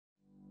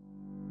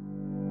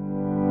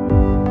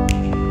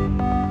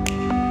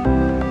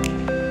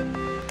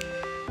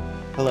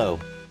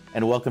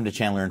and welcome to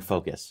Chandler in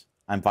Focus.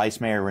 I'm Vice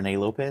Mayor Renee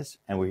Lopez,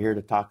 and we're here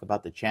to talk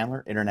about the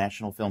Chandler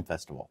International Film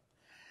Festival.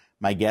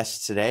 My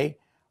guests today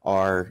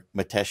are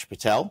Mitesh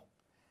Patel,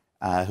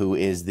 who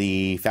is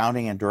the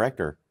founding and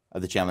director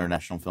of the Chandler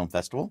International Film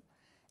Festival,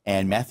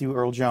 and Matthew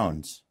Earl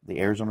Jones, the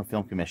Arizona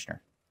Film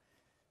Commissioner.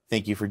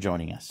 Thank you for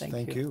joining us.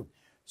 Thank you.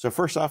 So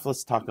first off,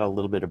 let's talk a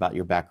little bit about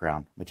your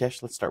background.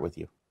 Mitesh, let's start with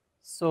you.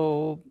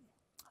 So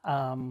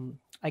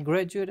I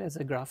graduated as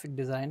a graphic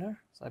designer.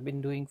 So I've been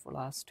doing for the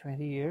last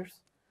 20 years.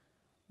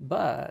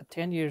 But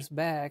 10 years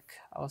back,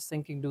 I was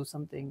thinking do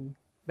something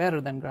better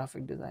than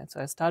graphic design.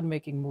 So I started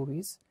making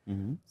movies.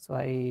 So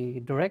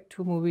I direct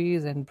 2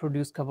 movies and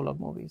produce a couple of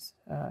movies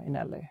in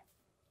LA.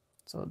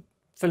 So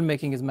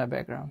filmmaking is my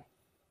background.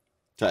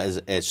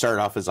 So it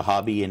started off as a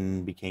hobby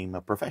and became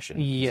a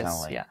profession.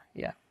 Yes, yeah.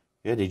 Yeah.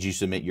 Did you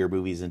submit your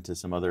movies into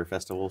some other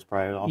festivals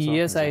prior also?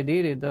 Yes, I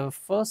did. The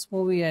first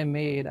movie I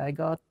made, I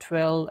got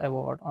 12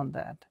 awards on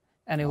that.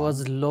 And it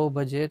was low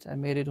budget. I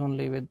made it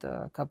only with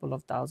a couple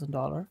of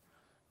 $1,000.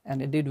 And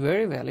it did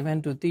very well. It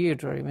went to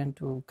theater. It went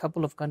to a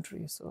couple of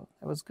countries. So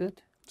it was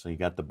good. So you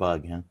got the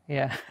bug, huh?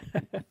 Yeah.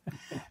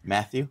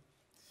 Matthew?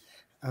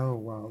 Oh,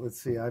 wow.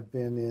 Let's see. I've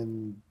been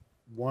in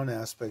one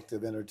aspect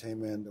of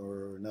entertainment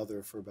or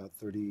another for about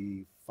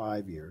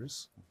 35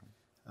 years.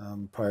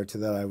 Prior to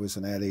that, I was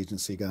an ad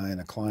agency guy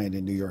and a client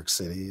in New York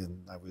City.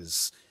 And I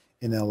was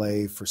in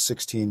LA for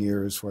 16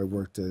 years where I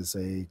worked as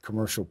a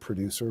commercial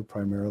producer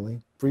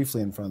primarily,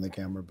 briefly in front of the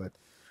camera, but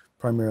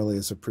primarily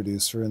as a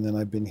producer. And then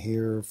I've been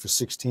here for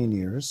 16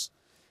 years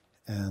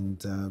and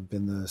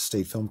been the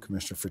state film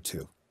commissioner for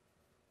 2.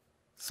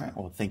 So, all right,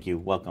 well, thank you.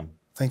 Welcome.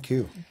 Thank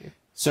you.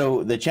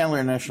 So the Chandler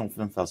International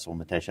Film Festival,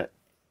 Mitesh,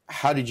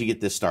 how did you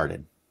get this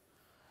started?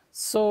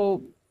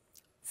 So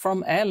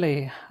from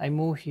LA, I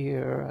moved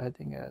here, I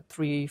think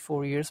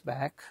 3-4 years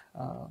back.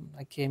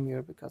 I came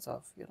here because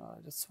of, I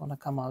just want to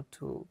come out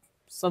to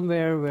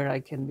somewhere where I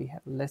can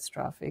have less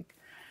traffic.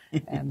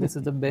 And this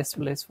is the best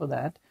place for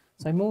that.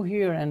 So I moved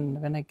here, and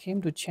when I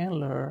came to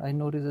Chandler, I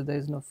noticed that there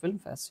is no film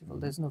festival.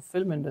 There's no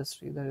film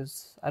industry.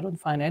 I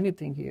don't find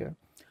anything here.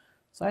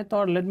 So I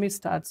thought, let me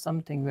start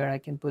something where I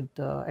can put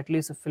at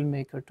least a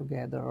filmmaker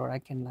together, or I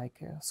can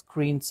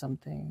screen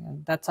something.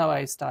 And that's how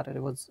I started.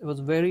 It was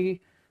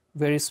very,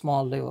 very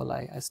small level.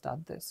 I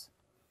started this.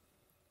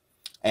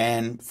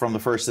 And from the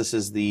first, this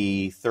is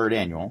the 3rd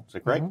annual, is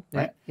that correct?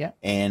 Right? Yeah.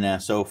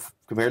 And so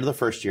compared to the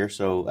first year,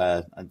 so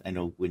I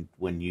know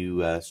when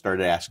you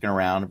started asking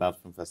around about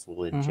the film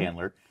festival in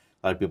Chandler,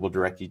 a lot of people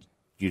directed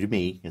you to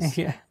me.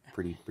 Yeah.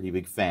 Pretty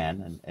big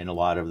fan, and a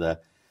lot of the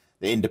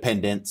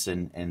independents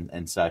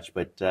and such.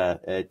 But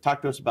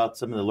talk to us about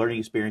some of the learning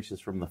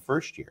experiences from the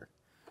first year.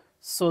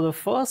 So the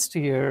first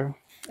year,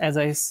 as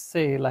I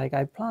say,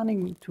 I'm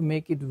planning to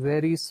make it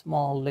very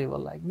small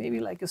level, maybe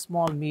a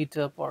small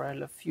meetup or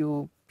a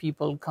few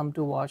people come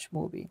to watch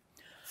movie.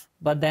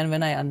 But then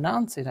when I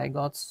announced it, I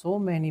got so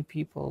many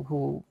people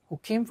who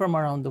came from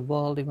around the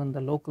world. Even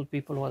the local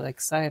people were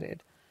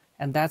excited.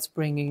 And that's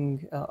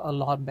bringing a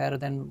lot better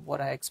than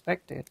what I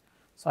expected.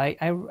 So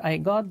I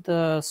got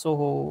the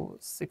Soho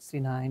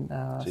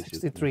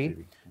 63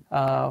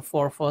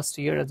 for first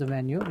year as a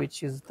venue,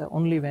 which is the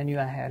only venue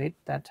I had it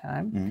that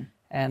time.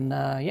 And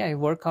it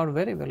worked out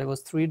very well. It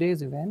was 3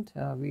 days event.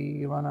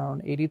 We run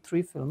around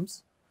 83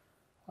 films.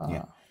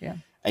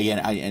 Again,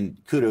 and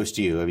kudos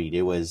to you. I mean,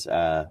 it was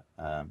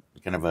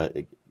kind of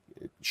a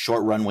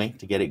short runway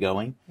to get it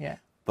going. Yeah.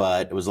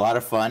 But it was a lot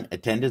of fun.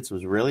 Attendance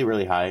was really,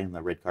 really high in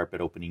the red carpet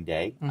opening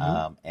day,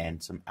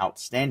 and some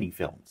outstanding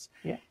films.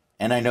 Yeah.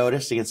 And I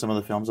noticed against some of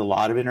the films, a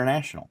lot of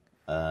international.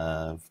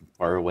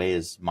 Far away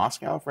as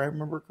Moscow, if I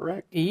remember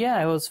correct.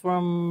 Yeah, it was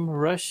from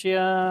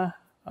Russia,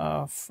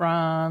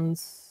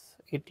 France,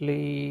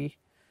 Italy.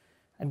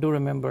 I do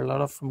remember a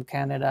lot of from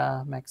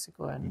Canada,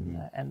 Mexico, and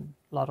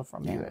a lot of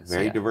from US.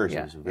 Very diverse.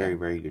 It was a very,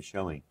 very good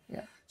showing.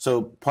 Yeah.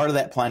 So part of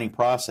that planning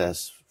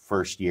process,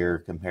 first year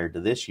compared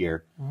to this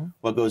year,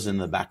 what goes in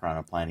the background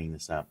of planning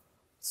this up?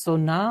 So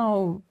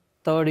now,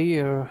 3rd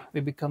year,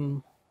 we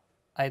become,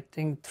 I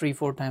think,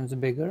 3-4 times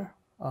bigger.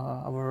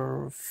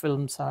 Our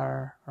films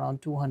are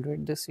around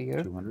 200 this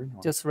year.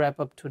 200? Just wrap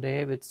up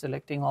today with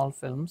selecting all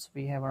films.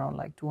 We have around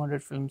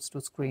 200 films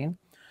to screen.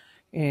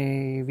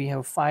 We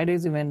have 5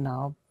 days event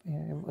now.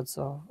 It was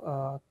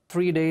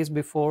 3 days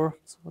before,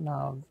 so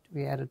now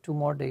we added 2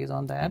 more days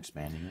on that.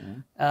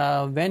 Expanding.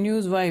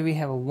 Venues wise, we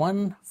have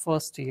one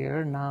first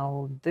year.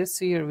 Now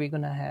this year we're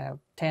gonna have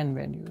 10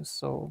 venues,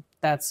 so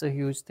that's a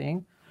huge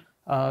thing.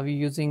 We're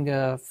using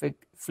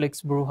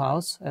Flix Brew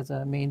House as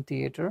a main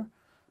theater,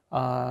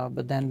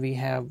 but then we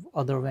have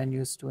other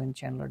venues too in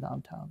Chandler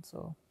downtown.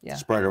 So yeah,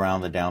 spread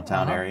around the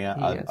downtown area.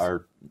 Yes.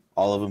 Are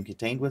all of them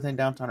contained within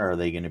downtown, or are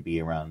they going to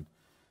be around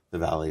the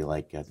valley,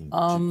 I think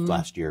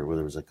last year where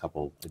there was a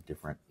couple of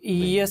different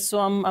things? Yes, so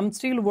I'm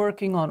still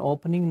working on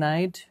opening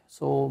night,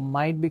 so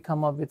might be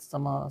come up with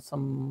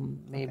some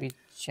maybe.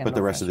 But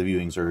the rest of the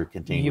viewings are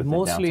contained within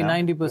mostly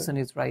downtown? 90%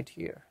 is right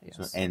here. Yes.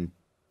 So, and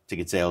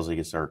ticket sales, I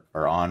guess, are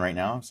on right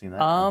now. I've seen that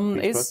on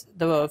Facebook. It's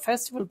the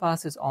festival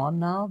pass is on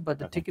now, but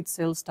the ticket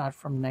sales start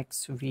from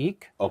next week.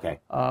 Okay.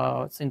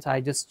 Since I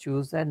just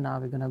choose that, now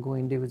we're gonna go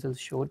individual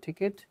show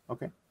ticket.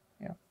 Okay.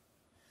 Yeah.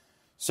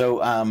 So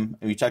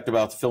we talked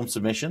about film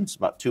submissions,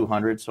 about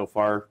 200 so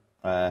far.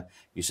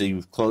 You say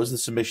you've closed the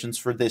submissions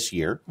for this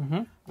year,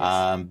 Yes.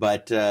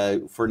 but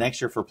for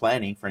next year, for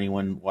planning, for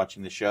anyone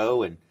watching the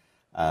show, and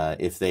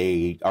if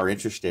they are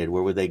interested,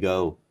 where would they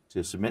go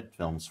to submit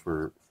films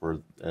for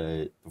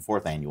the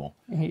fourth annual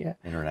Yeah.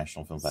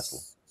 International Film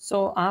Festival? So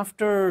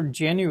after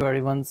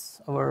January,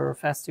 once our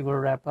festival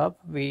wrap up,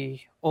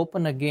 we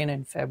open again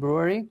in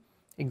February.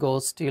 It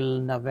goes till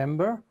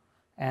November,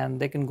 and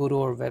they can go to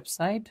our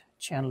website,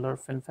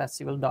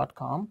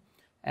 chandlerfilmfestival.com,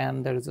 and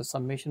there is a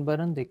submission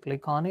button. They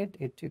click on it.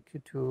 It took you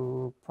to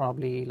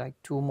probably like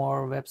 2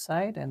 more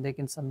websites, and they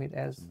can submit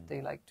as they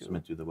like to.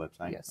 Submit through the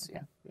website? Yes, Okay,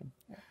 yeah. good.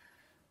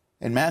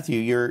 And Matthew,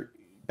 your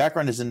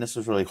background isn't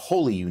necessarily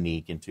wholly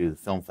unique into the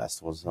film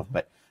festivals and stuff,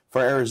 but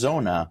for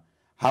Arizona,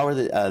 how are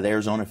the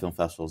Arizona film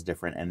festivals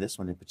different, and this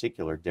one in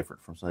particular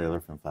different from some of the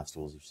other film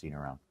festivals you've seen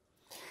around?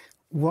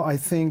 Well, I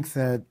think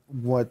that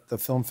what the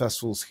film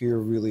festivals here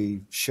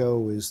really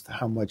show is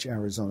how much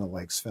Arizona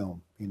likes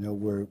film. You know,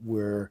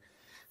 we're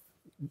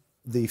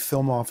the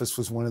film office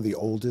was one of the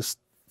oldest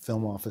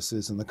film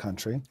offices in the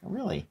country.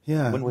 Really?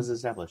 Yeah. When was it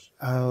established?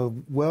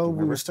 Well,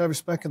 we were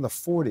established back in the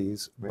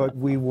 40s, but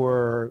we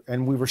were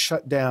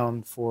shut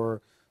down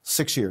for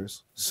 6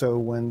 years. So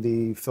when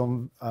the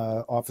film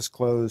office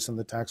closed and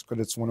the tax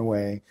credits went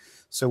away,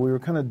 so we were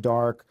kind of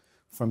dark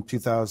from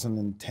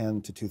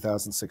 2010 to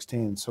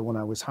 2016. So when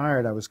I was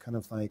hired, I was kind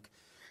of like,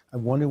 I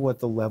wonder what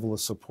the level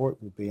of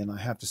support will be. And I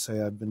have to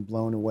say, I've been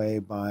blown away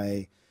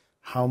by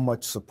how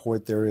much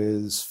support there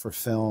is for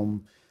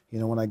film. You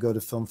know, when I go to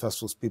film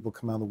festivals, people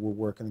come out of the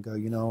woodwork and go,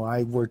 you know,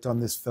 I worked on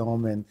this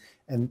film, and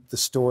the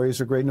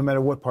stories are great no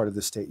matter what part of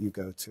the state you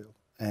go to.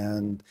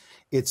 And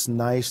it's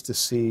nice to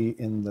see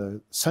in the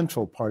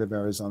central part of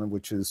Arizona,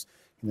 which is,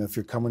 you know, if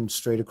you're coming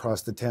straight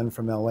across the 10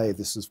 from LA,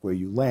 this is where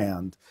you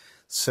land.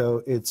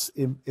 So it's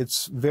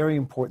very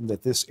important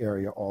that this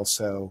area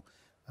also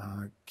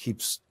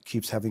keeps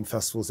having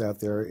festivals out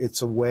there.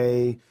 It's a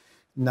way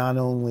not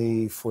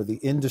only for the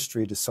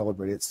industry to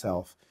celebrate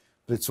itself,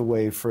 but it's a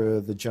way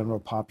for the general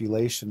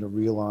population to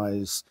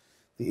realize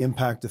the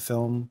impact of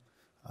film,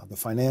 the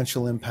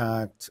financial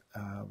impact,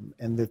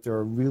 and that there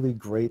are really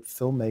great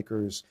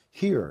filmmakers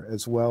here,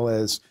 as well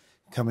as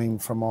coming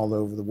from all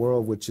over the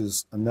world, which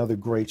is another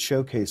great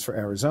showcase for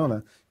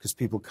Arizona, because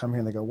people come here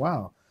and they go,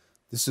 wow,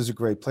 this is a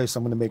great place.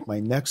 I'm going to make my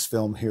next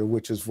film here,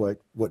 which is what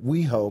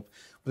we hope.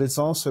 But it's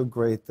also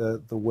great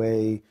the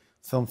way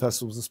film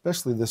festivals,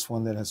 especially this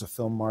one that has a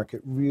film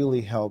market,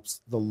 really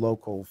helps the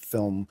local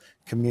film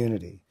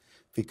community.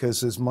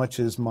 Because as much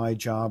as my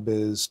job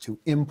is to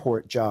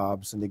import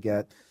jobs and to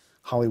get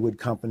Hollywood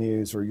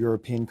companies or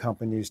European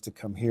companies to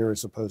come here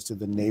as opposed to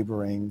the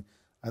neighboring,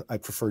 I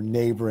prefer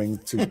neighboring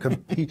to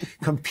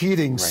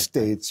competing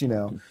states, you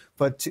know,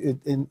 but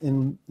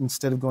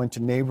instead of going to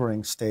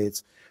neighboring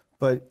states.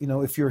 But, you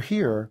know, if you're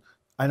here,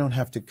 I don't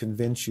have to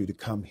convince you to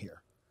come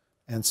here.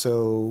 And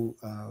so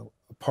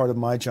part of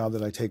my job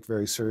that I take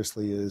very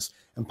seriously is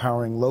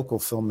empowering local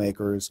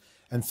filmmakers,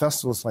 and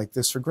festivals like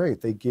this are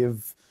great. They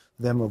give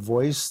them a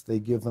voice, they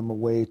give them a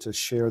way to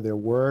share their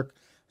work,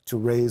 to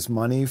raise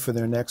money for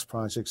their next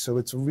project. So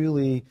it's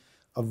really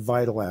a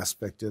vital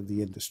aspect of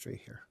the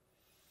industry here.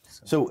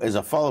 So as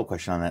a follow-up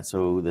question on that,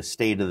 so the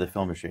state of the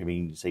film industry, I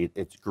mean, you say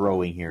it's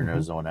growing here in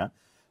Arizona,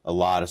 a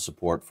lot of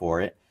support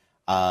for it.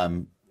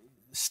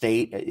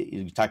 State,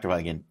 you talked about,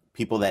 again,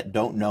 people that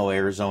don't know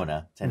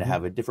Arizona tend to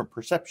have a different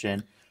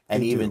perception,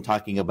 and even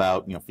talking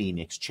about, you know,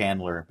 Phoenix,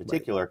 Chandler in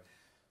particular,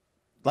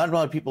 a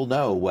lot of people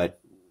know what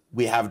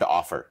we have to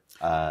offer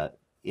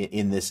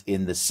in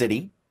the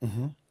city,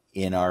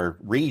 in our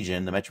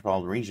region, the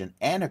metropolitan region,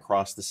 and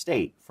across the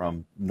state,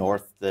 from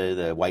north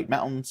the White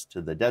Mountains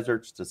to the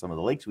deserts to some of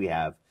the lakes we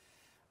have.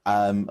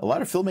 A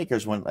lot of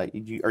filmmakers,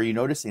 are you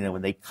noticing that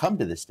when they come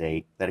to the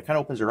state, that it kind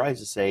of opens their eyes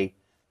to say,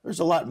 there's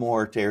a lot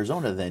more to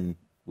Arizona than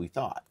we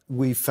thought?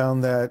 We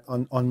found that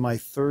on my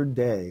third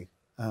day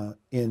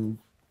in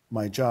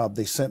my job,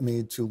 they sent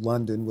me to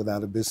London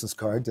without a business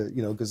card, to,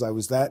 you know, because I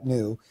was that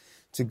new,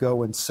 to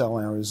go and sell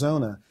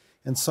Arizona.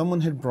 And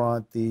someone had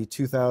brought the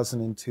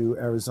 2002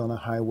 Arizona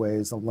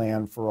Highways, a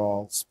Land for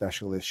All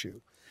special issue.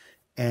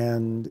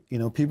 And, you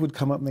know, people would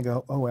come up and they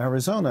go, oh,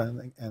 Arizona.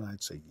 And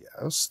I'd say,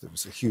 yes. There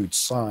was a huge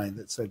sign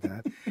that said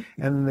that.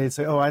 And then they'd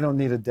say, oh, I don't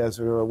need a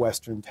desert or a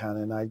western town.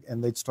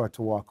 And they'd start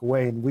to walk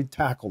away, and we'd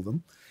tackle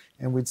them.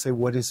 And we'd say,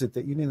 what is it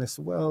that you need? And they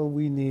said, well,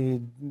 we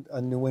need a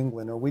New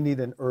England, or we need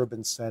an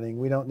urban setting.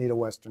 We don't need a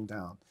western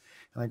town.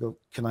 And I go,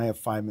 can I have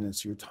 5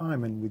 minutes of your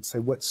time? And we'd say,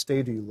 what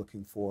state are you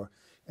looking for?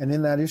 And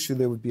in that issue,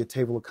 there would be a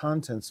table of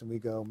contents, and we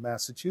go,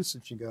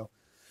 Massachusetts. You go,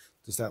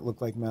 does that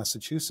look like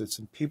Massachusetts?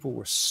 And people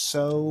were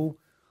so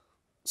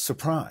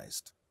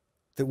surprised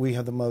that we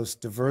have the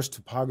most diverse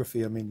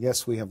topography. I mean,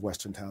 yes, we have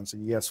western towns,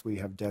 and yes, we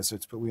have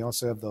deserts, but we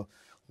also have the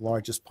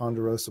largest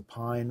ponderosa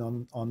pine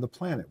on the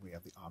planet.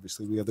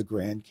 Obviously we have the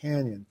Grand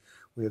Canyon.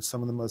 We have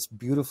some of the most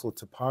beautiful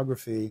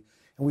topography.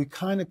 And we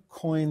kind of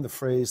coined the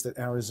phrase that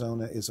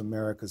Arizona is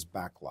America's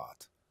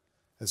backlot,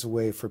 as a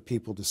way for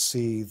people to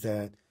see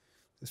that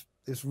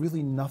there's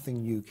really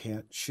nothing you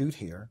can't shoot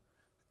here.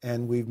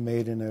 And we've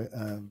made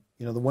the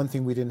one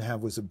thing we didn't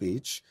have was a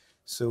beach.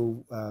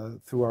 So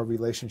through our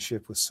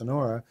relationship with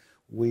Sonora,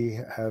 we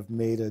have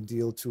made a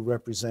deal to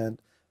represent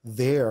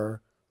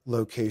their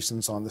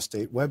locations on the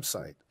state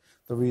website.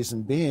 The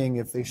reason being,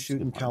 if they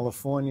shoot in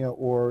California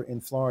or in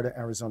Florida,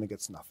 Arizona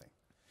gets nothing.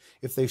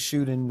 If they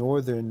shoot in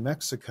northern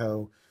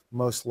Mexico,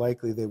 most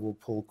likely they will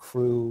pull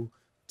crew,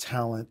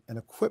 talent, and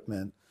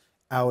equipment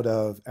out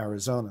of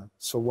Arizona.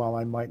 So while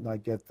I might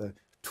not get the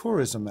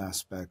tourism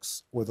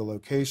aspects or the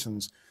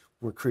locations,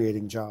 we're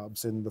creating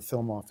jobs, and the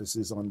film office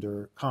is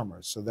under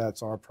commerce. So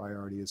that's our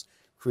priority, is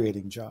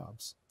creating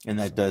jobs. And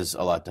that does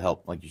a lot to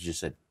help, like you just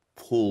said,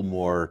 pull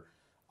more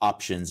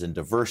options and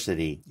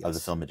diversity of the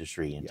film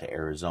industry into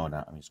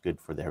Arizona. I mean, it's good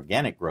for the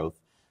organic growth,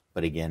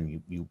 but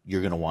again,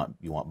 you're going to want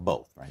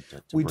both, right?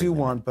 We do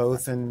want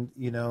both, and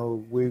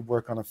we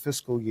work on a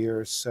fiscal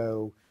year,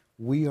 so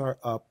we are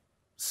up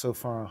so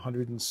far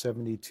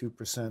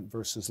 172%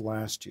 versus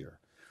last year.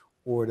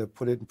 Or to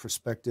put it in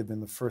perspective,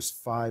 in the first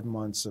 5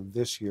 months of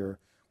this year,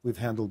 we've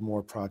handled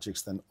more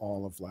projects than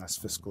all of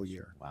last fiscal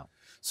year. Wow.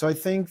 So I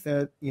think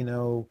that,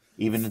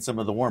 even in some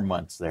of the warm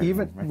months there.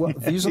 Well,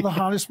 these are the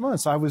hottest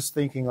months. I was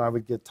thinking I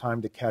would get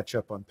time to catch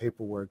up on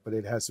paperwork, but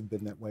it hasn't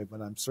been that way,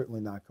 but I'm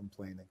certainly not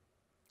complaining.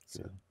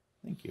 Good.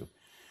 Thank you.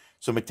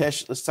 So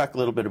Mitesh, let's talk a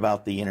little bit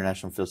about the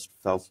International Film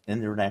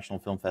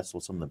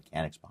Festival, some of the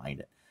mechanics behind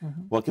it.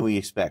 Mm-hmm. What can we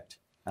expect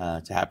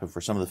to happen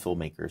for some of the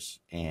filmmakers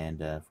and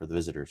for the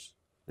visitors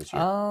this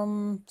year?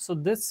 So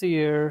this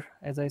year,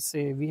 as I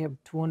say, we have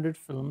 200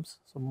 films,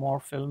 so more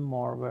film,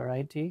 more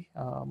variety,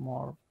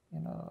 more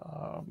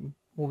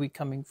movie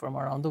coming from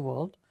around the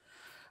world.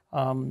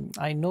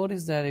 I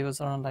noticed that it was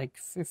around like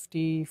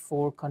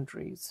 54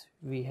 countries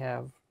we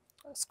have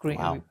screened.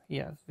 Wow.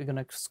 We're going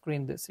to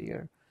screen this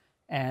year.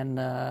 And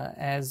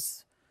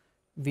as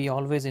we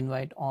always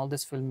invite all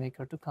this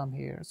filmmaker to come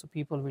here, so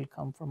people will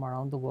come from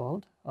around the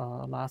world.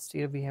 Last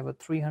year we have a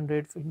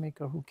 300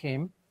 filmmaker who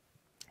came.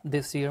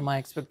 This year my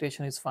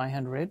expectation is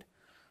 500.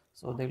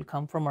 So they'll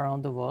come from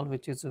around the world,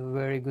 which is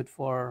very good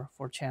for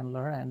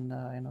Chandler,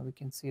 and we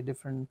can see a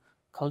different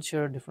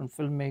culture, different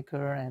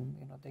filmmaker, and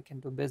they can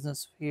do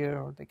business here,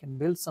 or they can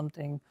build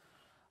something,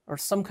 or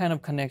some kind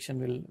of connection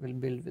will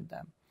build with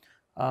them.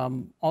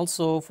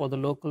 Also for the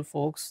local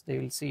folks, they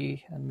will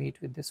see and meet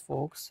with these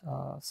folks.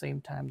 Same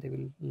time they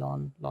will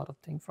learn a lot of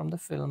things from the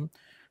film.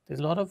 There's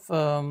a lot of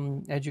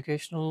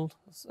educational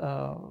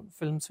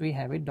films we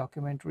have,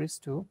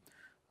 documentaries too.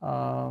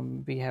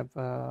 We have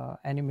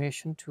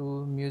animation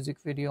to music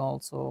video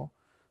also.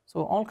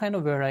 So all kind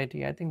of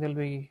variety. I think they'll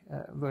be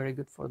very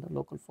good for the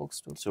local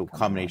folks too. So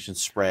combination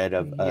spread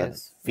of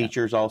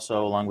features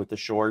also, along with the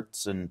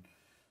shorts and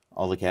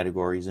all the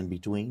categories in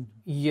between?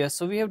 Yes,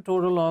 so we have a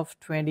total of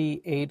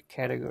 28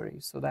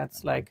 categories. So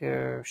that's like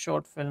a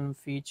short film,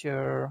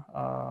 feature,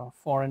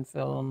 foreign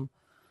film,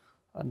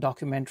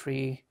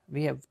 documentary.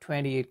 We have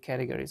 28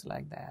 categories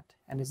like that.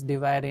 And it's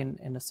divided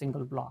in a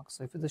single block.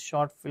 So if it's a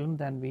short film,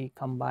 then we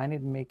combine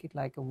it and make it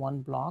like a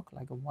one block,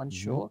 like a one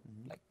show,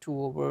 like 2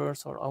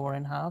 hours or hour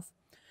and a half.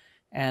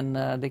 And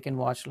they can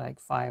watch like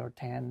 5 or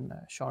 10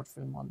 short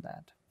film on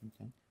that.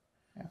 Okay.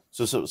 Yeah.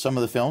 So some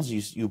of the films,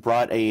 you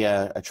brought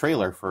a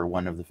trailer for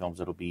one of the films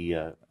that'll be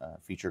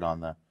featured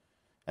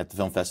at the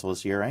film festival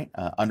this year, right?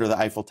 Under the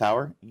Eiffel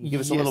Tower. Can you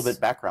give us a little bit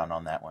background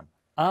on that one?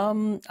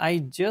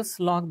 I just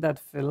logged that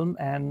film,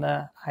 and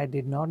I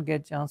did not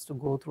get a chance to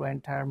go through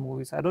entire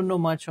movies. I don't know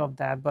much of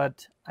that,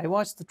 but I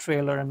watched the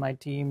trailer, and my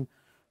team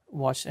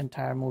watched the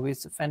entire movie.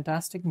 It's a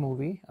fantastic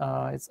movie.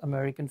 It's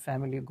American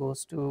family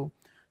goes to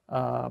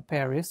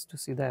Paris to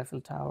see the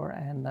Eiffel Tower,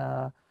 and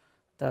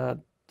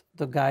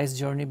the guy's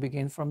journey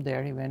began from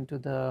there. He went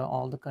to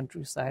all the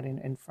countryside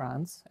in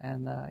France,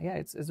 and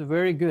it's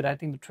very good. I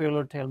think the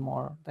trailer tell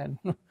more than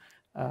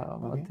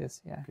about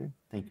this. Yeah. Good.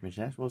 Thank you,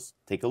 Mitesh. Well, let's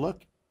take a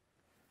look.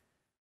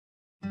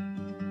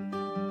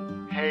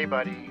 Hey,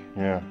 buddy.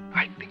 Yeah.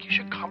 I think you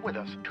should come with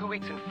us. 2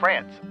 weeks in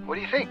France. What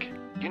do you think?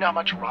 You know how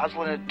much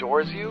Rosalind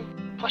adores you?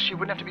 Plus, she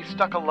wouldn't have to be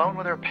stuck alone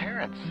with her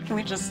parents. Can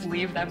we just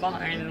leave them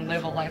behind and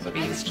live a life of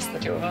ease, just the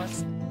 2 of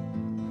us?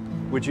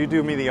 Would you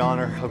do me the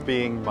honor of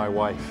being my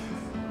wife?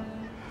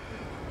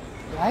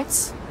 What?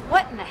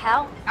 What in the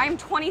hell? I'm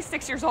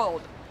 26 years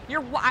old.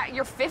 You're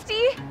 50?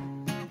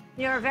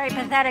 You're a very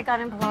pathetic,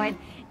 unemployed,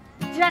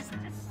 just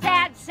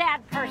sad,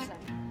 sad person.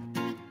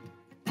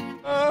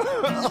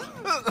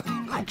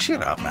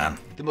 Cheer up, man.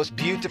 The most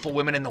beautiful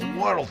women in the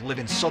world live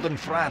in southern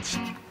France.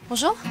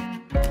 Bonjour.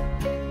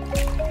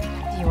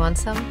 Do you want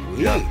some?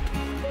 Yeah.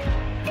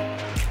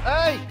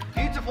 Hey,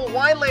 beautiful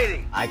wine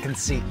lady. I can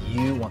see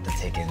you want to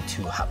take in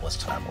 2 hapless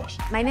travelers.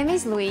 My name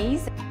is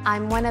Louise.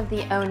 I'm one of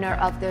the owner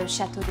of the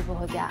Chateau de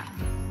Beauregard.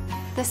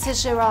 This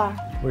is Gerard.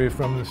 Where are you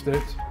from in the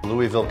States?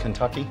 Louisville,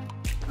 Kentucky.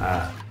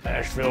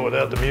 Nashville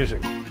without the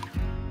music.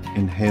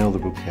 Inhale the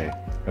bouquet.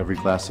 Every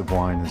glass of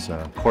wine is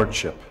a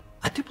courtship.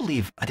 I do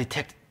believe I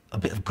detect a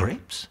bit of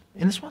grapes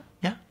in this one,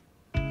 yeah?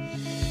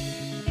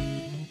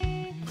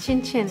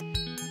 Chin chin.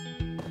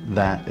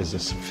 That is a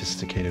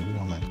sophisticated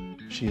woman.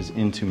 She is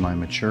into my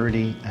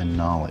maturity and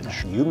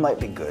knowledge. You might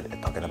be good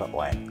at talking about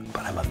wine,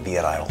 but I'm a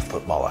virile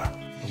footballer.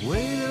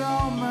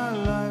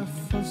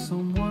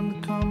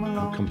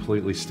 I'm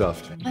completely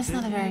stuffed. That's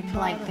not a very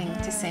polite thing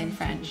to say in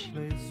French.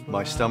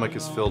 My stomach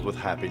is filled with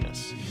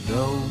happiness.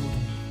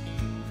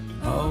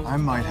 I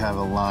might have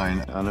a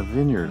line on a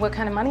vineyard. What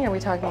kind of money are we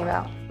talking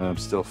about? I'm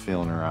still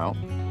feeling her out.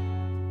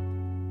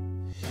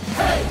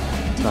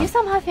 Did you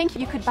somehow think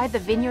you could buy the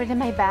vineyard in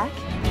my back?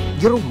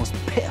 You're the most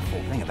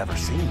pitiful thing I've ever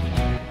seen.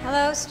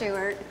 Hello,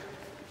 Stuart.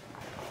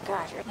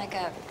 God, you're like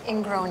a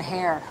ingrown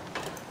hair.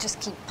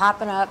 Just keep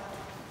popping up.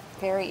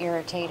 Very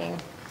irritating.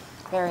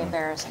 Very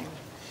embarrassing.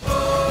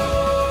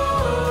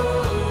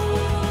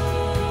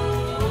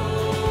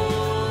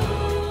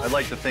 I'd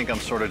like to think I'm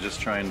sort of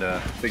just trying to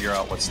figure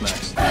out what's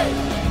next.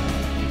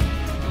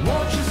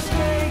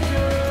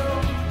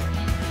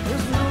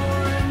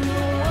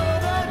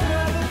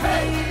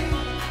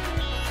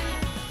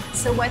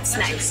 So what's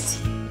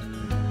next?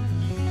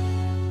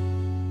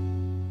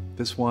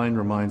 This wine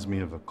reminds me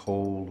of a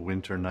cold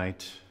winter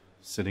night,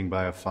 sitting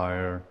by a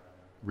fire,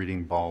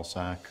 reading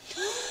Balzac.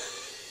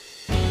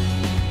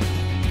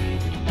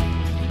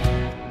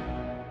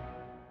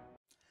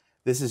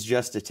 This is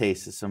just a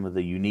taste of some of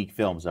the unique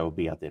films that will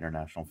be at the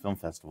International Film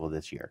Festival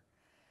this year.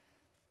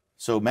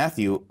 So,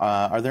 Matthew,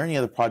 are there any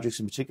other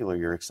projects in particular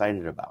you're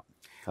excited about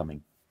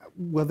coming?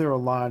 Well, there are a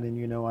lot, and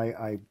you know,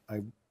 I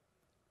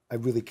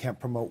really can't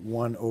promote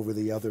one over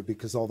the other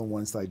because all the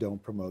ones that I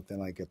don't promote, then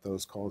I get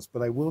those calls.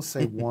 But I will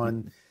say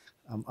one,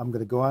 I'm going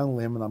to go out on a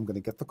limb and I'm going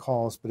to get the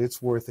calls, but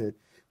it's worth it.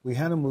 We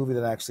had a movie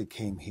that actually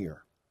came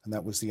here, and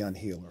that was The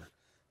Unhealer.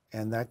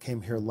 And that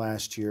came here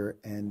last year,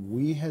 and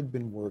we had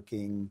been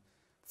working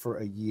for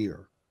a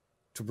year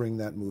to bring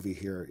that movie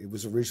here. It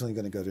was originally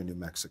going to go to New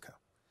Mexico,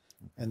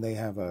 and they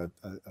have a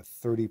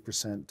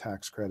 30%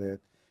 tax credit,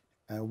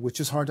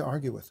 which is hard to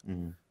argue with.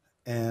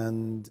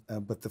 And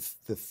but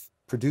the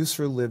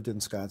producer lives in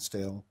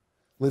Scottsdale,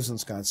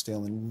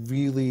 and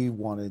really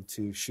wanted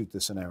to shoot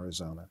this in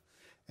Arizona,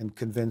 and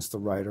convinced the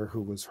writer,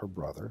 who was her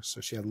brother,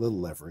 so she had a little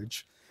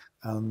leverage,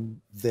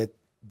 that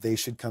they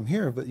should come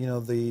here. But you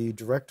know, the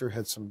director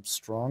had some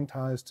strong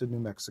ties to New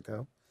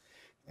Mexico,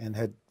 and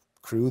had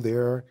crew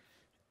there,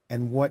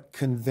 and what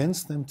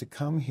convinced them to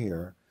come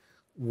here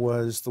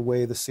was the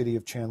way the city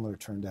of Chandler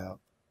turned out,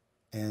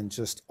 and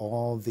just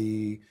all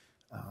the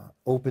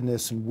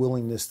openness and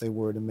willingness they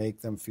were to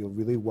make them feel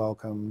really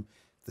welcome,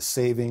 the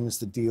savings,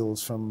 the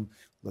deals from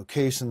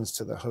locations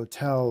to the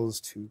hotels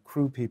to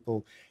crew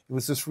people. It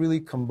was this really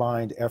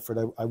combined effort.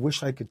 I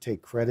wish I could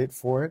take credit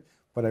for it,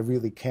 but I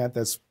really can't.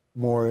 That's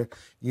more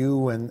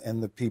you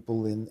and the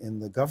people in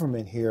the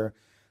government here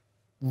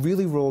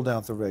really rolled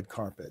out the red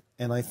carpet.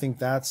 And I think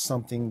that's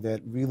something that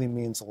really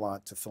means a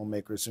lot to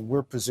filmmakers. And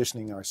we're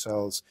positioning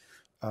ourselves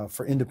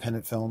for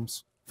independent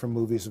films, for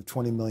movies of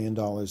 $20 million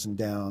and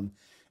down.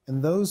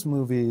 And those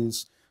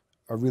movies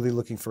are really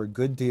looking for a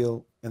good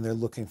deal, and they're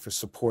looking for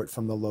support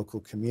from the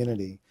local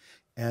community.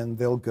 And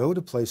they'll go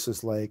to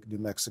places like New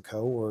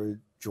Mexico or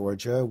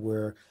Georgia,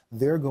 where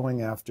they're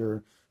going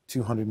after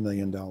 $200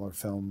 million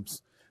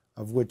films,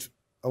 of which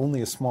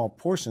only a small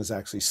portion is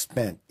actually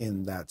spent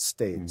in that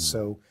state.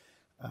 So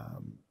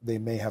they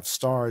may have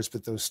stars,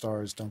 but those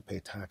stars don't pay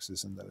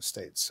taxes in those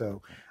states.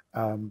 So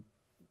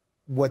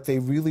what they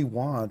really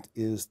want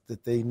is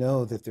that they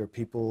know that there are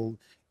people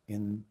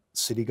in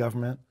city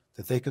government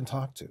that they can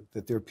talk to,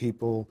 that there are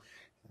people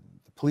in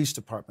the police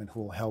department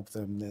who will help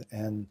them.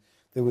 And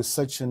there was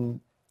such an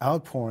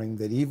outpouring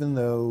that even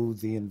though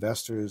the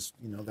investors,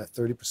 you know, that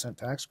 30%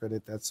 tax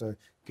credit, that's a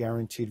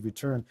guaranteed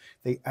return,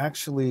 they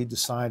actually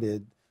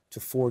decided to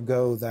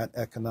forego that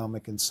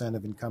economic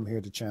incentive and come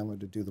here to Chandler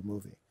to do the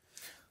movie.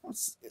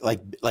 It's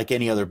like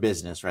any other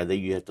business, right? That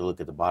you have to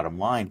look at the bottom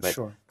line, but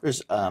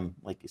there's,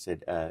 like you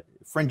said,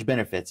 fringe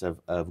benefits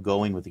of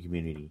going with the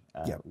community.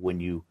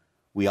 When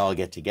we all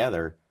get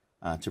together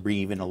to bring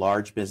even a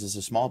large business,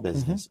 a small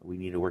business, we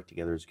need to work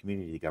together as a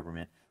community, the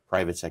government,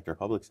 private sector,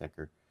 public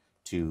sector,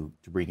 to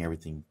bring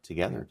everything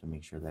together to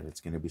make sure that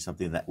it's going to be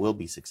something that will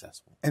be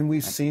successful. And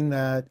we've seen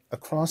that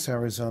across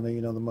Arizona.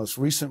 You know, the most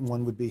recent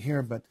one would be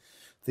here, but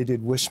they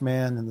did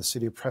Wishman in the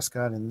city of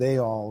Prescott, and they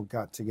all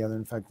got together.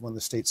 In fact, one of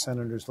the state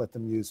senators let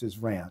them use his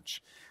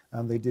ranch.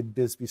 They did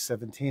Bisbee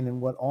 17,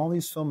 and what all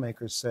these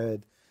filmmakers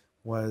said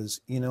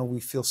was, you know, we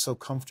feel so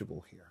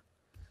comfortable here.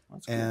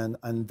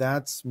 And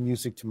that's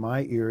music to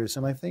my ears.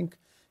 And I think,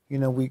 you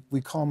know,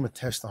 we call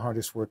Mitesh the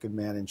hardest working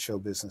man in show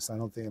business. I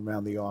don't think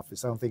around the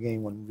office, I don't think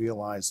anyone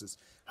realizes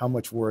how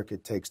much work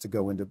it takes to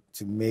go into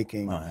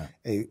making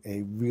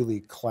a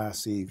really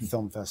classy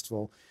film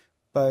festival.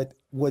 But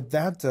what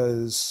that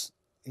does,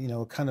 you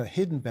know, kind of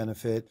hidden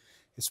benefit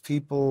is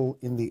people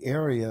in the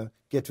area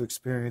get to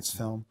experience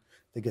film.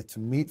 They get to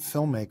meet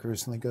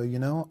filmmakers and they go, you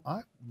know,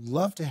 I'd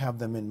love to have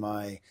them in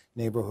my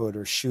neighborhood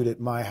or shoot at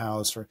my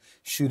house or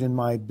shoot in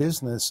my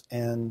business.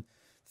 And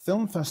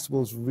film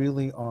festivals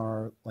really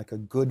are like a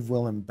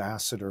goodwill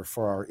ambassador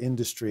for our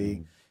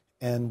industry.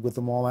 And with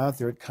them all out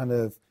there, it kind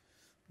of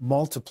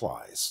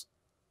multiplies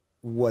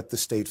what the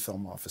State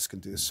Film Office can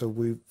do. So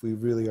we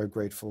really are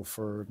grateful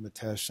for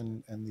Mitesh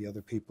and the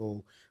other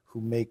people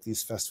who make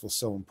these festivals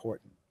so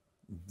important.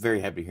 Very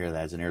happy to hear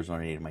that. As an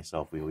Arizona native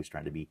myself, we always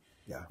try to be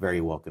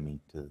very welcoming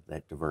to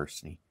that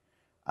diversity.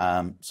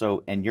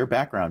 So, and your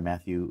background,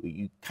 Matthew,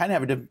 you kind of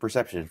have a different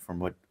perception from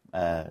what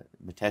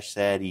Mitesh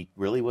said. He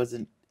really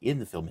wasn't in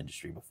the film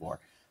industry before.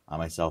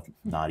 Myself,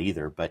 not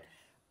either. But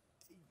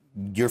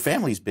your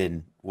family's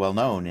been well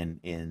known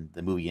in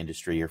the movie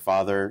industry. Your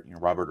father,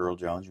 Robert Earl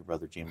Jones, your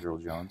brother James Earl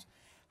Jones.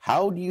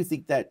 How do you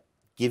think that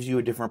gives you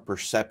a different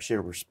perception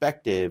or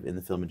perspective in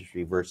the film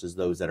industry versus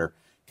those that are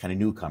kind of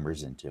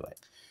newcomers into it?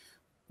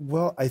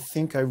 Well, I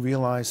think I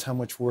realize how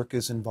much work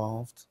is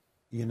involved.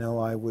 You know,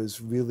 I was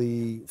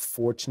really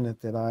fortunate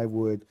that I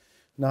would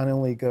not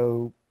only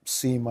go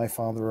see my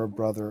father or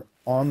brother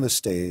on the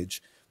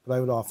stage, but I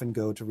would often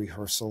go to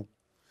rehearsal.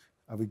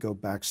 I would go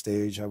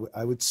backstage.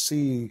 I would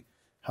see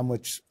how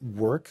much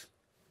work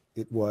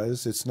it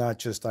was. It's not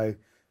just I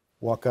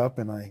walk up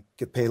and I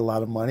get paid a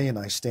lot of money and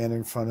I stand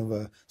in front of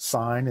a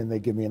sign and they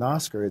give me an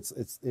Oscar.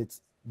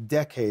 It's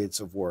decades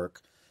of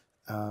work.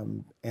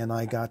 And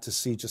I got to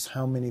see just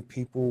how many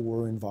people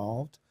were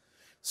involved.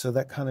 So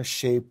that kind of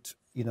shaped,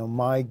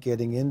 my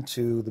getting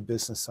into the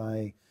business.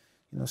 I,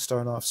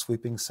 started off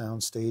sweeping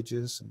sound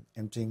stages and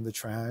emptying the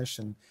trash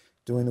and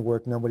doing the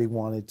work nobody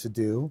wanted to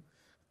do.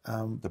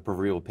 The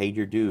proverbial paid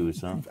your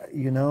dues, huh?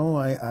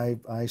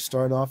 I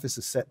started off as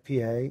a set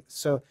PA.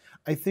 So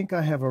I think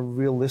I have a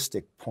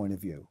realistic point of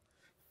view.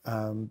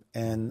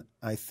 And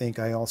I think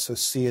I also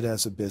see it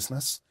as a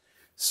business.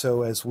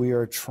 So as we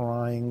are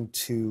trying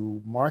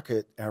to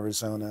market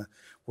Arizona,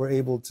 we're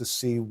able to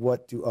see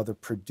what do other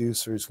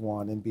producers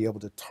want and be able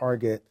to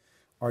target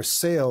our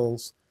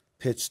sales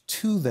pitch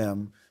to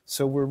them.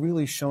 So we're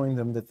really showing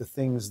them that the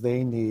things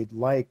they need,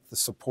 like the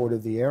support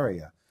of the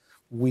area,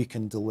 we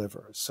can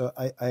deliver. So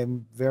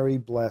I'm very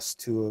blessed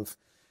to have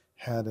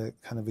had a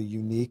kind of a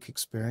unique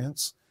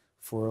experience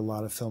for a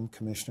lot of film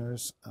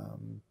commissioners.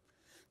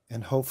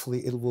 And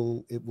hopefully it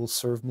will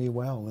serve me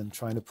well in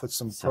trying to put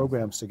some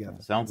programs together.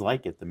 Sounds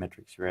like it. The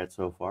metrics you're at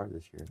so far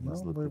this year.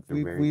 Well, look like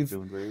they're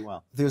doing very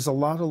well. There's a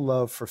lot of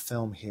love for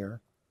film here.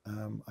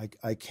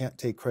 I can't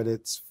take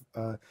credits.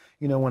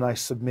 When I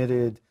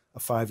submitted a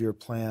 5-year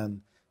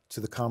plan to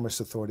the Commerce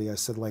Authority, I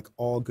said, like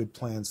all good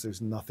plans, there's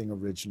nothing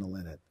original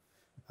in it.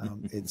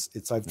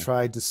 I've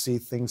tried to see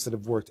things that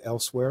have worked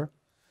elsewhere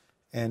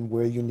and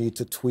where you need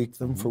to tweak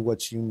them for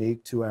what's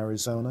unique to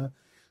Arizona.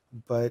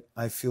 But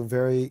I feel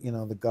very,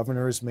 the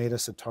governor has made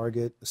us a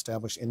target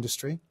established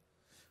industry.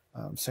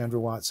 Sandra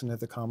Watson at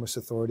the Commerce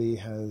Authority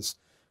has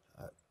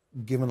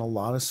given a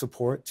lot of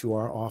support to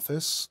our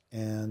office,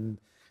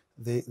 and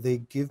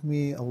they give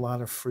me a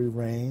lot of free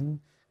rein,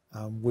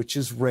 which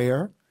is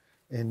rare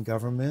in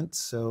government.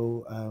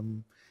 So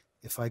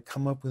if I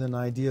come up with an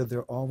idea,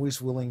 they're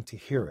always willing to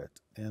hear it.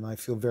 And I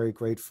feel very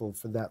grateful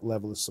for that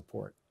level of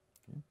support.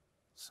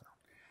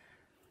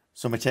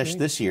 So Mitesh,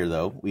 this year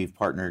though, you've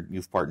partnered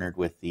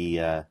with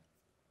the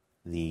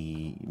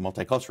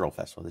Multicultural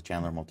Festival, the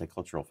Chandler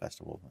Multicultural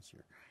Festival this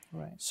year.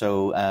 Right.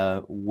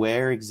 So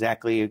where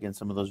exactly, again,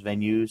 some of those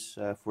venues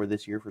for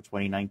this year, for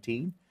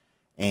 2019,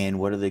 and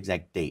what are the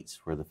exact dates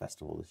for the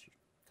festival this year,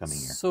 coming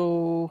year?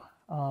 So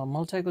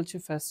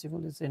Multicultural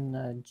Festival is in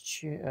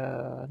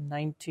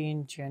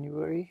 19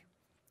 January,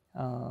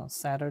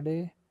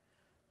 Saturday.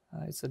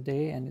 It's a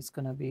day, and it's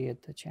going to be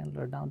at the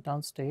Chandler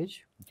downtown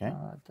stage,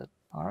 at the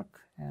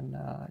park, and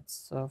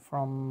it's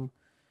from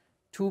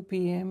 2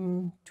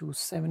 p.m. to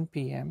 7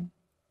 p.m.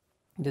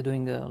 They're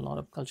doing a lot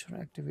of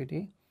cultural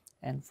activity,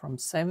 and from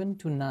 7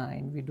 to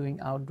 9 we're doing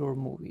outdoor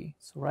movie.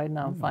 So right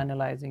now I'm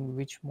finalizing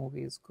which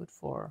movie is good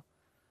for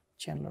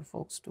Chandler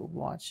folks to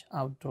watch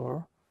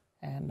outdoor,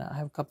 and I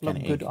have a couple of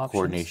good options.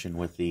 Coordination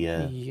with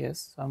the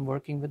yes, I'm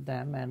working with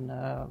them, and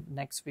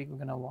next week we're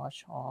going to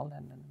watch all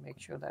and make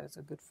sure that it's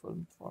a good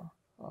film for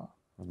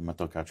the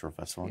Multicultural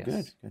Festival. Yes.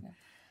 Good. Yeah.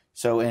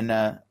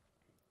 So,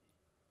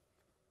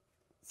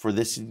 for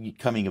this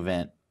coming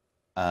event,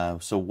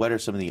 so what are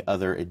some of the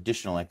other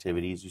additional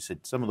activities? You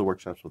said some of the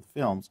workshops with the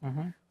films,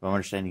 but my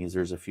understanding is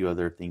there's a few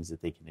other things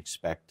that they can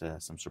expect,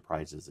 some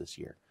surprises this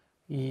year.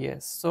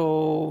 Yes.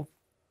 So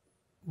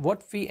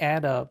what we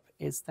add up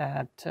is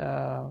that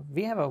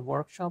we have a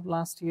workshop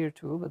last year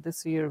too, but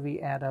this year we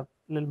add up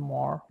a little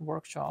more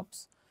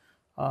workshops.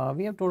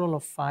 We have a total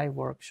of 5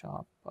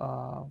 workshops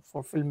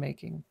for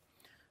filmmaking.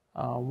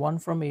 One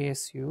from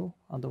ASU,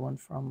 the one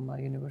from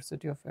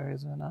University of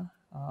Arizona.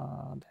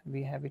 Then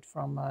we have it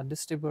from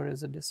Distributor,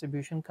 is a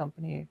distribution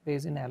company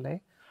based in LA.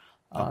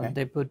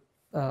 They put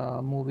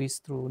movies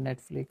through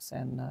Netflix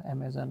and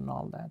Amazon and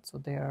all that. So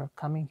they are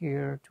coming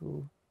here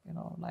to,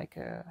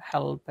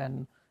 help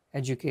and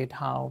educate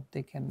how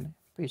they can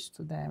pitch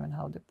to them and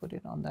how they put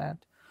it on that.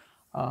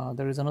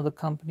 There is another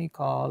company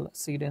called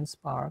Seed and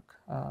Spark.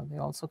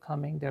 They're also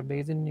coming. They're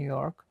based in New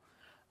York.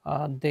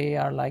 They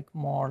are like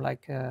more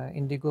like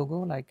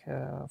Indiegogo, like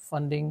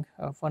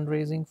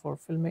fundraising for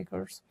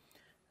filmmakers,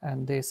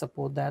 and they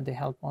support that. They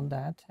help on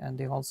that, and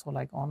they also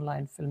like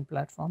online film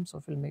platforms, so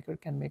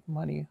filmmaker can make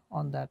money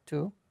on that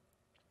too.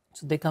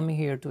 So they come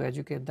here to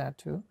educate that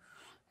too.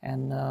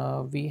 And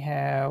we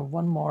have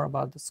one more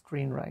about the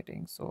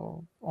screenwriting.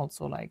 So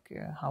also like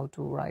how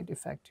to write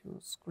effective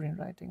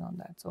screenwriting on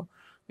that. So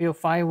we have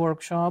 5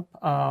 workshops.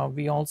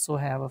 We also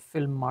have a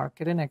film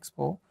Market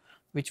Expo,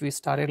 which we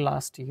started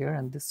last year,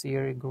 and this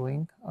year is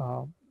growing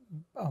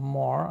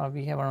more.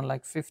 We have around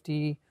like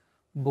 50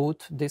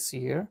 booths this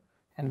year,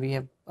 and we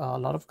have a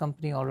lot of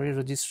companies already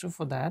registered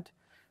for that.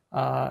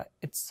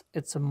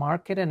 It's a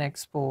Market and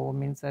Expo,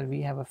 means that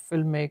we have a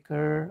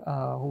filmmaker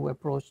who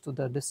approach to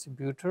the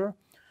distributor,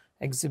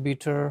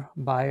 exhibitor,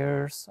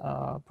 buyers,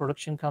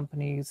 production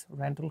companies,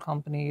 rental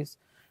companies.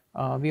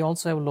 We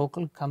also have a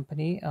local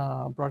company,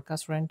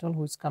 Broadcast Rental,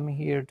 who's coming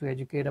here to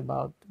educate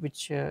about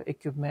which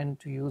equipment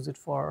to use it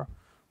for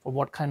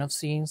what kind of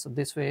scenes. So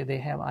this way they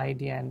have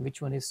idea and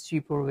which one is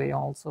cheaper way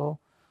also.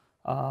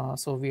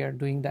 So we are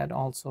doing that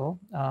also.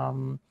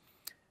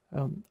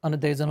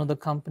 There's another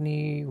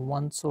company,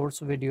 One Source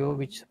Video,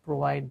 which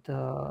provide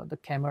the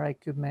camera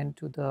equipment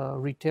to the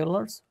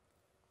retailers.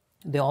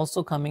 They're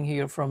also coming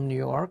here from New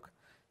York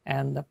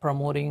and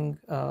promoting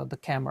the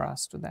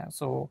cameras to them.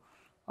 So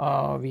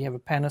we have a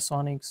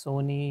Panasonic,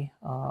 Sony,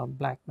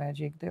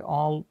 Blackmagic. They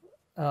all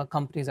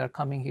companies are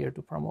coming here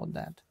to promote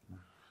that.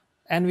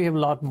 And we have a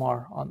lot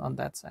more on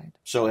that side.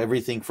 So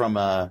everything from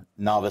a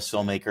novice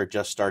filmmaker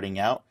just starting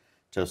out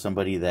to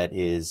somebody that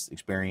is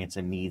experienced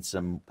and needs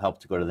some help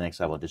to go to the next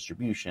level,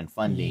 distribution,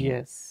 funding.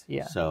 Yes,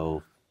 yeah.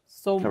 So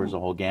covers the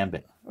whole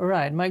gambit.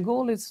 Right. My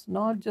goal is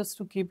not just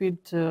to keep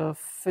it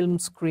film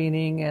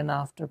screening and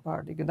after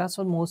party. That's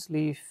what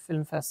mostly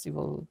film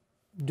festival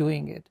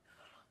doing it.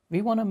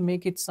 We want to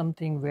make it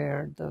something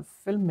where the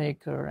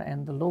filmmaker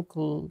and the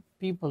local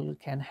people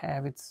can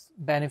have its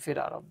benefit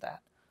out of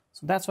that.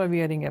 So that's why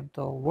we're adding up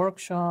the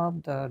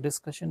workshop, the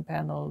discussion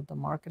panel, the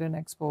Market and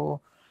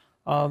Expo.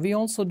 We're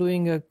also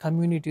doing a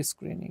community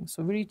screening.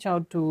 So we reach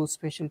out to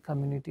special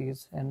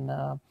communities, and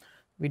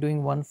we're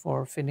doing one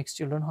for Phoenix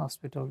Children's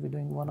Hospital. We're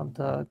doing one of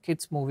the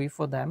kids movie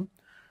for them.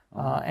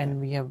 And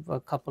we have a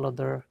couple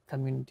other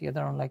community,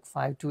 around like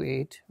 5 to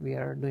 8. We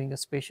are doing a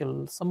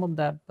special, some of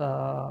that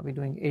we're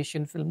doing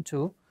Asian film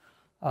too.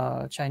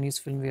 Chinese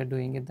film, we are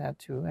doing it that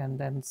too. And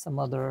then some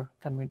other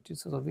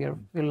communities. So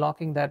we're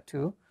locking that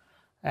too.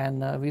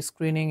 And we're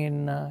screening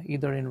in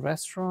either in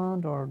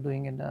restaurant or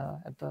doing it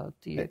at the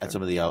theater. At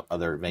some of the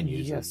other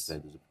venues. Yes.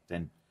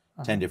 There's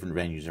 10 different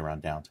venues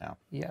around downtown.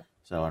 Yeah.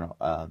 So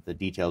the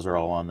details are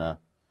all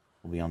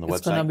will be on the website.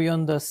 It's going to be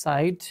on the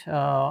site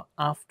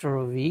after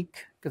a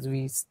week, because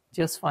we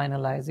just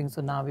finalizing.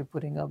 So now we're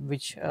putting up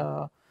which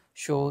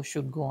show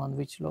should go on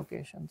which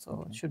location.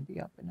 So it should be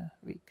up in a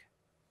week.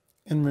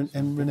 And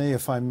Renee,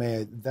 if I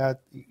may, that,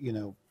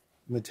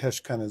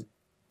 Mitesh kind of,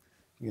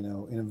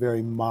 in a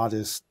very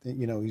modest,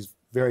 he's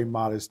very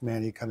modest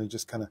man. He kind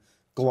of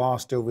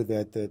glossed over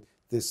that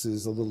this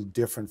is a little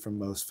different from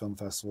most film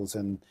festivals,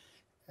 and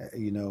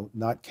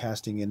not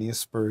casting any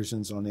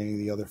aspersions on any of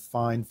the other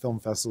fine film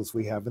festivals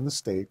we have in the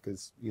state,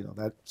 because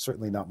that's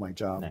certainly not my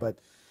job. No. But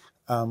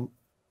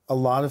a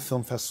lot of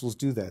film festivals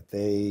do that.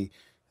 They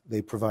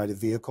provide a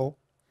vehicle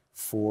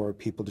for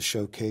people to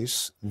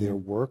showcase their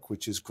work,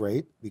 which is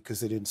great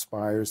because it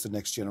inspires the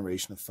next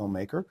generation of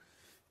filmmaker.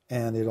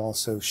 And it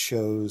also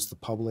shows the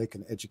public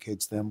and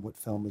educates them what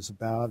film is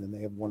about. And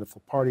they have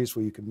wonderful parties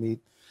where you can meet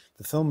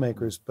the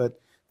filmmakers.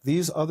 But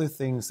these other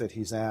things that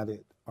he's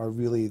added are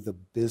really the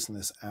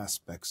business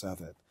aspects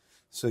of it.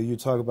 So you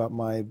talk about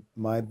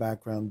my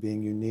background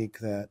being unique,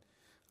 that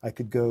I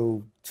could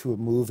go to a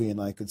movie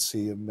and I could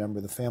see a member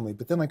of the family,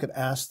 but then I could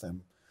ask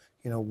them,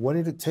 what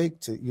did it take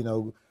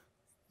to,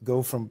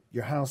 go from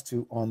your house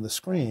to on the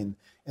screen?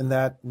 And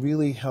that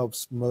really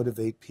helps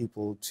motivate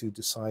people to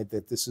decide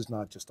that this is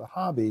not just a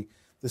hobby,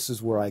 this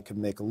is where I can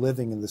make a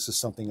living, and this is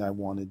something I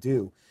want to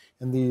do.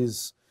 And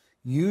these,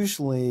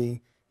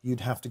 usually you'd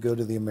have to go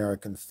to the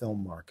American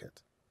film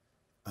market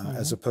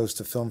as opposed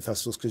to film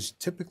festivals, because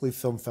typically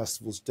film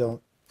festivals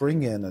don't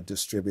bring in a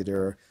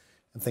distributor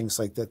and things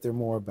like that. They're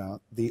more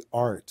about the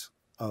art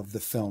of the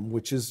film,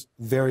 which is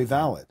very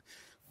valid.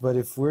 But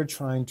if we're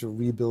trying to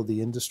rebuild the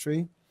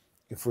industry,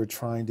 if we're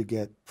trying to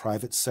get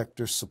private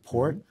sector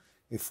support,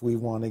 if we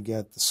want to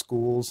get the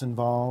schools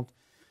involved,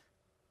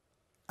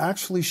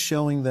 actually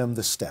showing them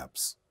the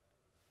steps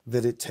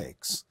that it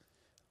takes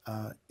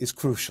is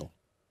crucial,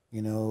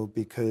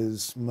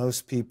 because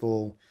most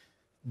people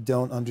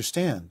don't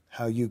understand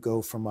how you go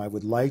from I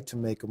would like to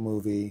make a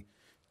movie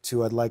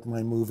to I'd like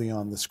my movie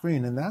on the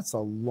screen. And that's a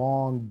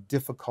long,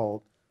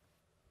 difficult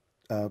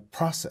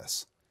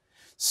process.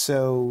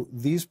 So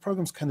these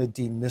programs kind of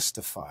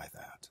demystify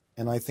that.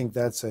 And I think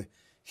that's a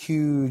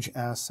huge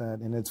asset.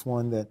 And it's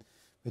one that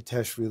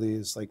Mitesh really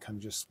is like kind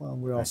of just, well,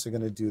 we're also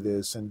going to do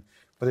this and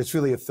but it's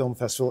really a film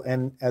festival.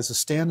 And as a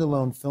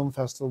standalone film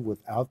festival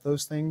without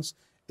those things,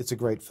 it's a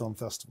great film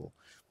festival.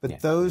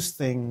 But those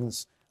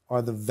things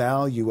are the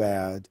value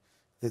add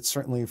that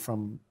certainly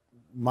from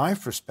my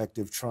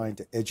perspective, trying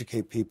to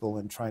educate people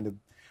and trying to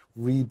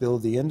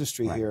rebuild the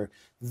industry here,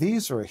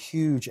 these are a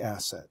huge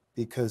asset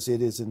because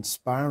it is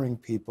inspiring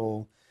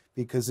people,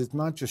 because it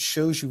not just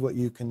shows you what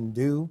you can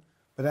do,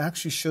 but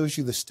actually shows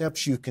you the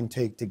steps you can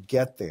take to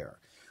get there,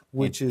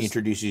 which is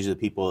introduces you to the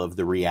people of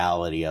the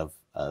reality of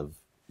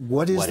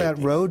what is that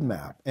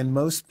roadmap. And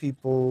most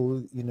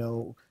people, you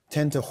know,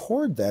 tend to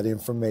hoard that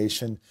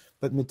information,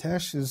 but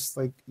Mitesh is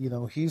like, you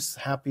know, he's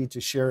happy to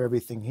share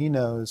everything he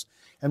knows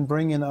and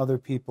bring in other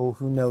people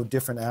who know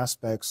different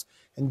aspects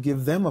and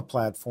give them a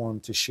platform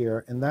to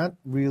share. And that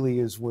really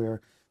is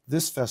where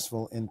this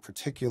festival in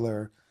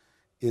particular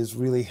is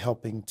really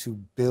helping to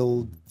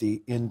build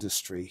the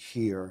industry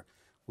here,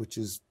 which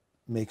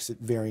makes it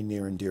very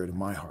near and dear to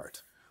my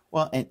heart.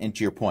 Well, and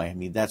to your point, I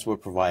mean, that's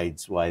what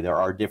provides why there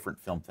are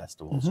different film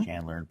festivals.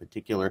 Chandler in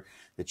particular,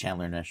 the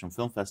Chandler International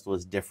Film Festival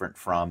is different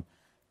from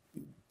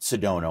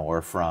Sedona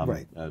or from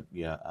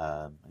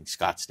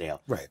Scottsdale.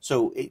 Right.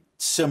 So it's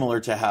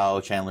similar to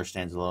how Chandler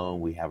stands alone.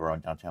 We have our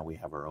own downtown. We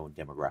have our own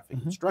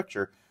demographic and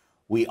structure.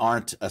 We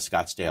aren't a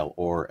Scottsdale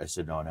or a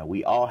Sedona.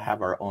 We all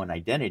have our own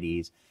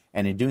identities.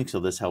 And in doing so,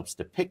 this helps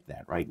depict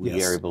that, right?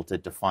 We are able to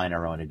define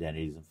our own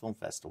identities in film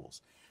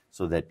festivals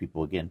so that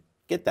people, again,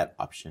 get that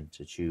option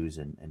to choose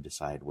and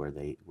decide where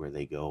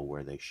they go,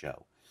 where they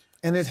show.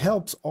 And it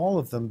helps all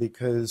of them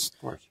because,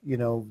 you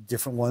know,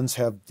 different ones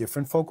have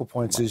different focal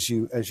points, as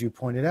you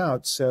pointed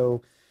out.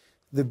 So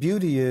the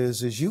beauty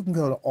is you can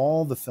go to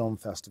all the film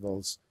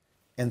festivals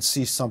and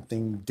see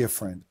something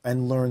different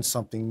and learn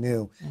something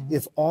new.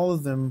 If all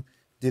of them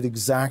did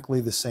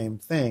exactly the same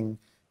thing,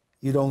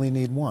 you'd only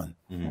need one.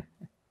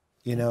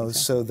 You know,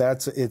 so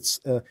that's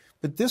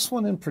but this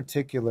one in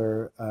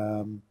particular,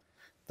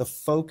 the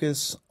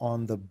focus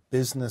on the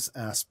business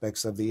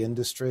aspects of the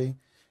industry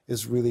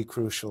is really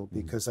crucial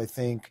because I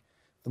think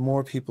the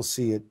more people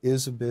see it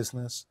is a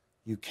business,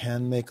 you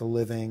can make a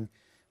living,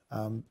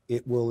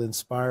 it will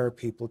inspire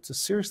people to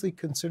seriously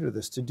consider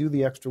this, to do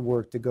the extra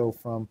work to go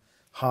from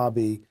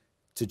hobby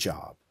to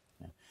job.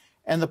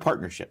 And the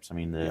partnerships. I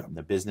mean,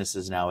 the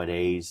businesses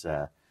nowadays,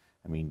 I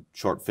mean,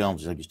 short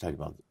films, like you talked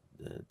about,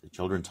 the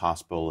Children's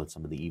Hospital and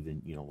some of the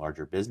even, you know,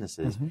 larger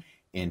businesses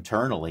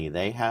internally,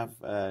 they have,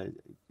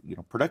 you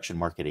know, production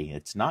marketing.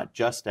 It's not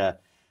just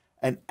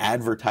an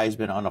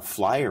advertisement on a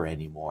flyer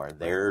anymore.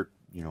 They're,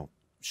 you know,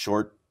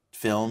 short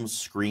films,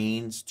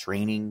 screens,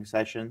 training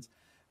sessions.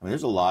 I mean,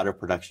 there's a lot of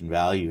production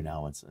value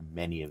now in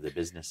many of the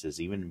businesses,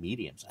 even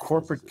mediums.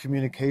 Corporate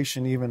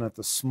communication, even at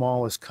the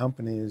smallest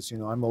companies, you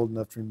know, I'm old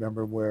enough to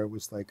remember where it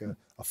was like a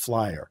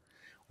flyer,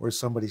 where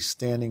somebody's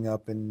standing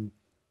up and,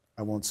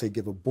 I won't say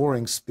give a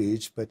boring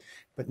speech, but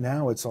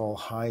now it's all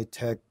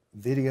high-tech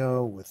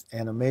video with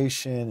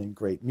animation and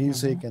great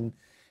music and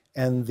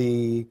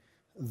the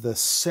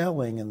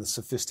selling and the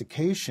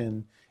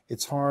sophistication.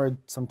 It's hard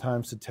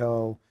sometimes to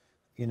tell,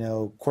 you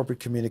know, corporate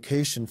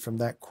communication from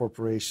that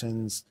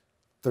corporation's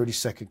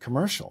 30-second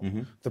commercial.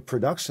 The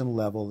production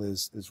level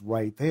is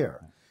right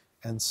there.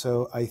 And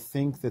so I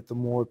think that the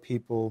more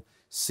people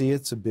see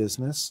it's a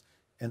business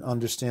and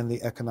understand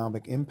the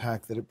economic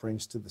impact that it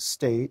brings to the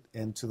state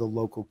and to the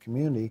local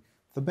community,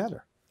 the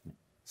better.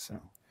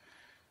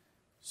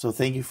 So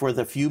thank you for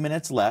the few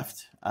minutes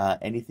left.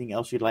 Anything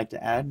else you'd like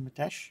to add,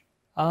 Mitesh?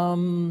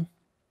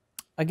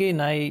 Again,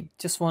 I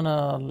just want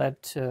to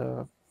let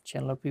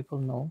Chandler people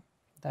know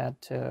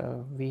that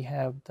we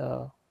have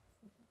the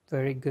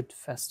very good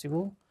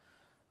festival.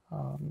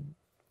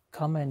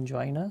 Come and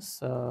join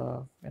us.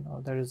 You know,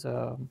 there is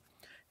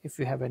if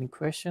you have any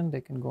question,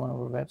 they can go on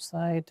our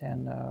website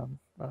and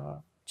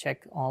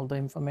check all the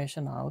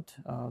information out.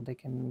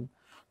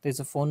 There's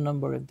a phone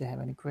number. If they have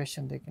any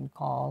question, they can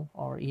call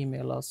or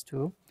email us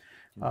too.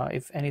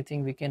 If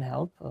anything we can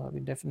help, we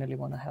definitely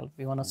want to help.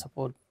 We want to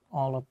support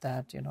all of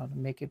that, you know, to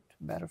make it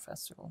a better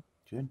festival.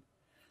 Good.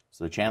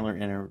 So the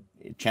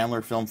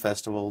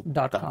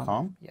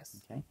ChandlerFilmFestival.com. Yes.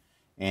 Okay.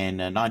 And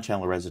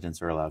non-Chandler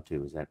residents are allowed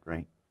too. Is that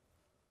right?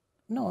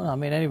 No, I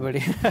mean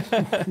anybody.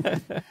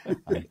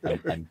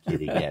 I'm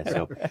kidding.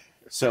 Yeah.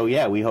 So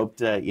yeah, we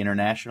hoped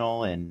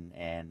international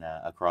and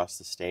across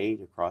the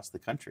state, across the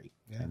country.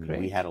 Yeah, I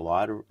mean, we had a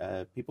lot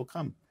of people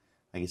come.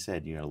 Like I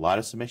said, you know, a lot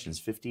of submissions.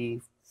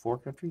 54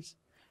 countries.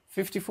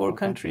 54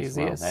 countries.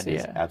 Wow, yes. that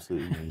is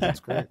absolutely amazing.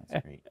 That's great.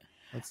 That's great.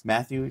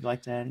 Matthew, would you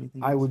like to add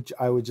anything? I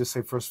would just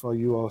say, first of all,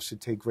 you all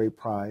should take great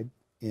pride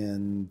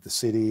in the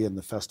city and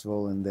the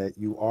festival, and that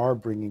you are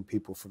bringing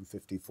people from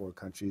 54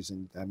 countries.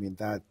 And I mean,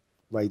 that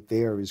right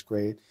there is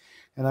great.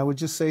 And I would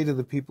just say to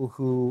the people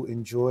who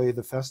enjoy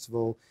the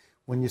festival,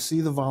 when you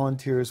see the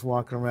volunteers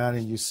walking around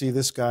and you see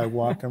this guy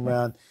walking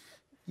around,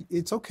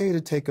 it's okay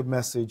to take a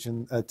message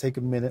and take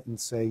a minute and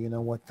say, you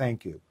know what,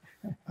 thank you.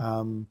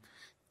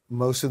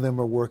 Most of them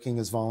are working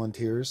as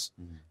volunteers,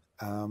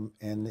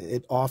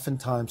 and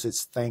oftentimes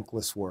it's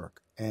thankless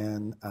work.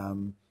 And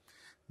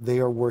they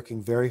are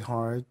working very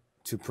hard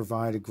to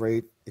provide a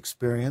great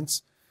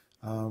experience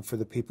for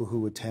the people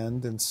who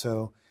attend. And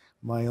so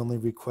my only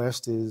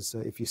request is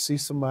if you see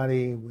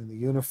somebody in the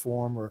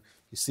uniform, or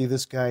you see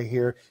this guy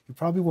here, you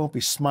probably won't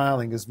be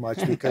smiling as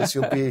much because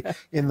you'll be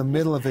in the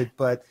middle of it,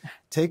 but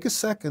take a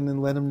second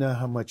and let him know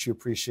how much you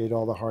appreciate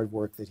all the hard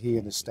work that he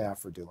and his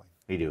staff are doing.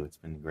 We do. It's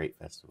been a great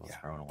festival. Yeah.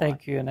 It's grown a lot.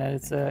 Thank you, and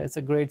it's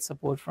a great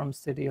support from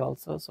City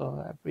also,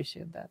 so I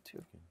appreciate that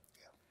too.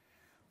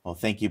 Well,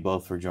 thank you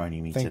both for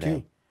joining me Thank today.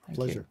 you. Thank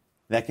Pleasure. you.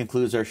 That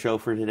concludes our show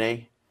for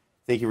today.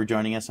 Thank you for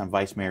joining us. I'm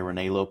Vice Mayor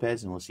Rene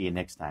Lopez, and we'll see you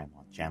next time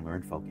on Chandler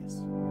in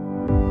Focus.